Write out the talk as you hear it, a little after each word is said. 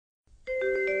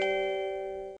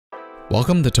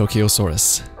Welcome to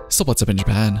Tokyosaurus. So what's up in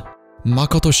Japan?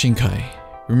 Makoto Shinkai.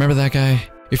 Remember that guy?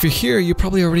 If you're here, you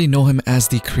probably already know him as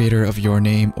the creator of Your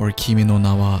Name or Kimi no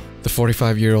Na wa. The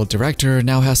 45-year-old director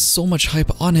now has so much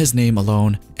hype on his name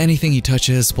alone, anything he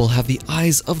touches will have the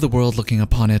eyes of the world looking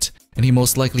upon it, and he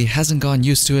most likely hasn't gotten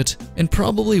used to it, and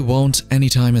probably won't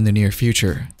anytime in the near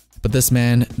future. But this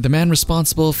man, the man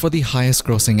responsible for the highest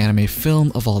grossing anime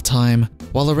film of all time,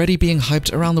 while already being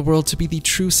hyped around the world to be the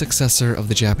true successor of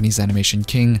the Japanese animation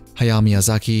king, Hayao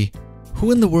Miyazaki, who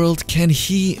in the world can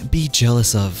he be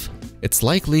jealous of? It's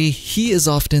likely he is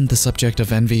often the subject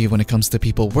of envy when it comes to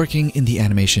people working in the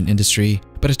animation industry,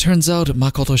 but it turns out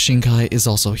Makoto Shinkai is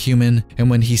also human, and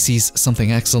when he sees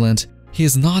something excellent, he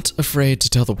is not afraid to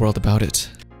tell the world about it.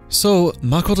 So,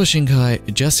 Makoto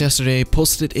Shinkai just yesterday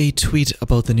posted a tweet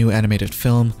about the new animated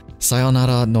film,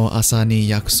 Sayonara no asa ni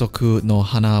yakusoku no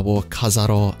hana wo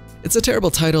kazaro. It's a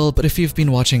terrible title, but if you've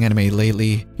been watching anime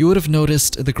lately, you would have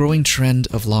noticed the growing trend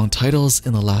of long titles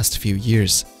in the last few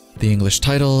years. The English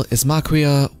title is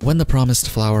Maquia, When the Promised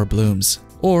Flower Blooms,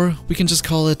 or we can just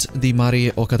call it the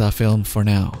Mari Okada film for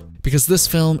now. Because this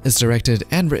film is directed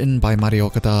and written by Mari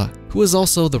Okada, who is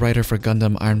also the writer for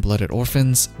Gundam Blooded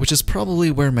Orphans, which is probably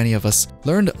where many of us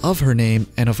learned of her name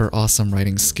and of her awesome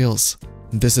writing skills.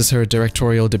 This is her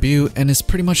directorial debut and is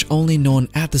pretty much only known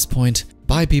at this point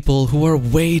by people who are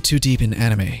way too deep in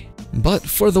anime. But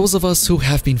for those of us who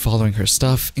have been following her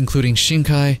stuff, including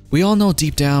Shinkai, we all know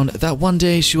deep down that one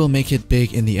day she will make it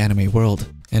big in the anime world.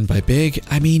 And by big,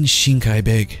 I mean Shinkai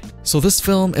big. So this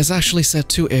film is actually set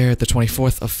to air the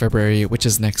 24th of February, which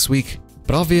is next week.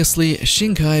 But obviously,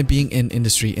 Shinkai, being an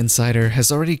industry insider, has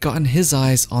already gotten his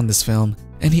eyes on this film,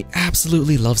 and he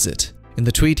absolutely loves it. In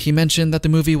the tweet, he mentioned that the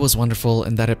movie was wonderful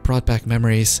and that it brought back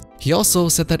memories. He also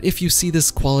said that if you see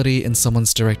this quality in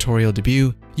someone's directorial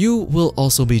debut, you will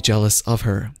also be jealous of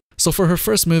her. So for her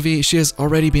first movie, she has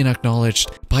already been acknowledged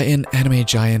by an anime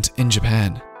giant in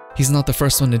Japan. He's not the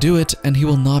first one to do it, and he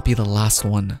will not be the last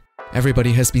one.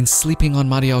 Everybody has been sleeping on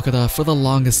Mari Okada for the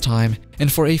longest time, and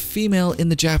for a female in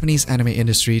the Japanese anime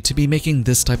industry to be making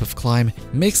this type of climb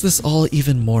makes this all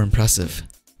even more impressive.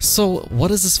 So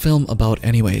what is this film about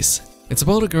anyways? It's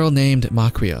about a girl named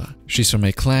Maquia. She's from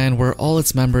a clan where all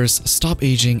its members stop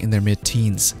aging in their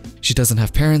mid-teens. She doesn't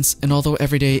have parents, and although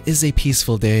every day is a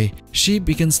peaceful day, she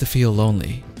begins to feel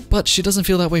lonely. But she doesn't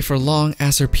feel that way for long,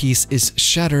 as her peace is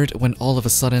shattered when all of a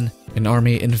sudden, an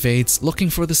army invades looking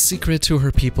for the secret to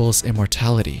her people's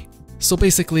immortality. So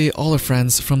basically, all her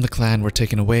friends from the clan were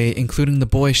taken away, including the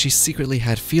boy she secretly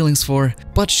had feelings for,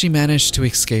 but she managed to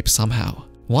escape somehow.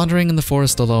 Wandering in the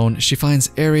forest alone, she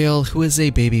finds Ariel, who is a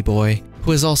baby boy,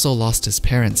 who has also lost his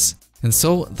parents. And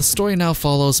so, the story now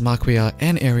follows Maquia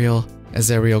and Ariel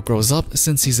as Ariel grows up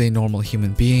since he's a normal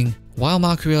human being, while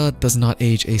Maquia does not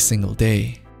age a single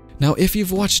day. Now, if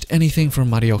you've watched anything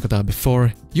from Mari Okada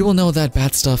before, you will know that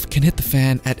bad stuff can hit the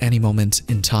fan at any moment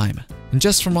in time. And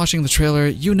just from watching the trailer,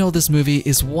 you know this movie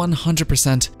is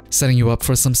 100% setting you up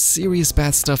for some serious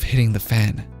bad stuff hitting the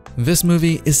fan. This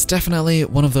movie is definitely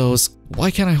one of those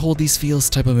 "why can't I hold these feels"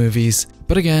 type of movies,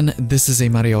 but again, this is a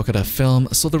Mari Okada film,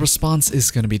 so the response is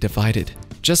going to be divided.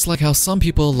 Just like how some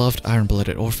people loved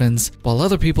Blooded Orphans, while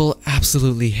other people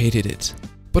absolutely hated it.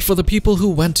 But for the people who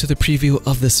went to the preview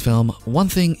of this film, one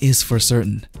thing is for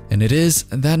certain, and it is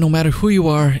that no matter who you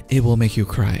are, it will make you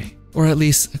cry. Or at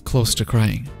least close to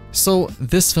crying. So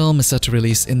this film is set to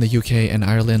release in the UK and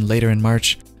Ireland later in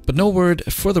March, but no word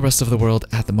for the rest of the world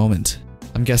at the moment.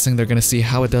 I'm guessing they're gonna see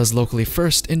how it does locally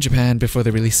first in Japan before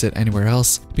they release it anywhere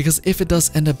else, because if it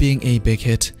does end up being a big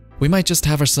hit, we might just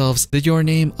have ourselves the Your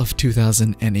Name of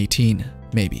 2018,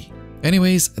 maybe.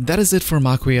 Anyways, that is it for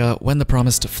Maquia, When the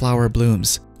Promised Flower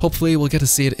Blooms. Hopefully we'll get to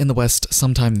see it in the West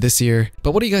sometime this year,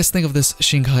 but what do you guys think of this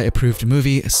Shinkai approved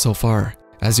movie so far?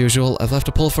 As usual, I've left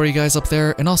a poll for you guys up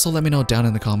there, and also let me know down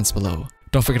in the comments below.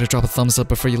 Don't forget to drop a thumbs up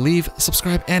before you leave,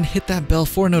 subscribe, and hit that bell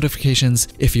for notifications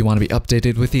if you want to be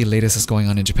updated with the latest that's going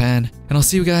on in Japan, and I'll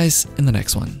see you guys in the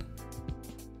next one.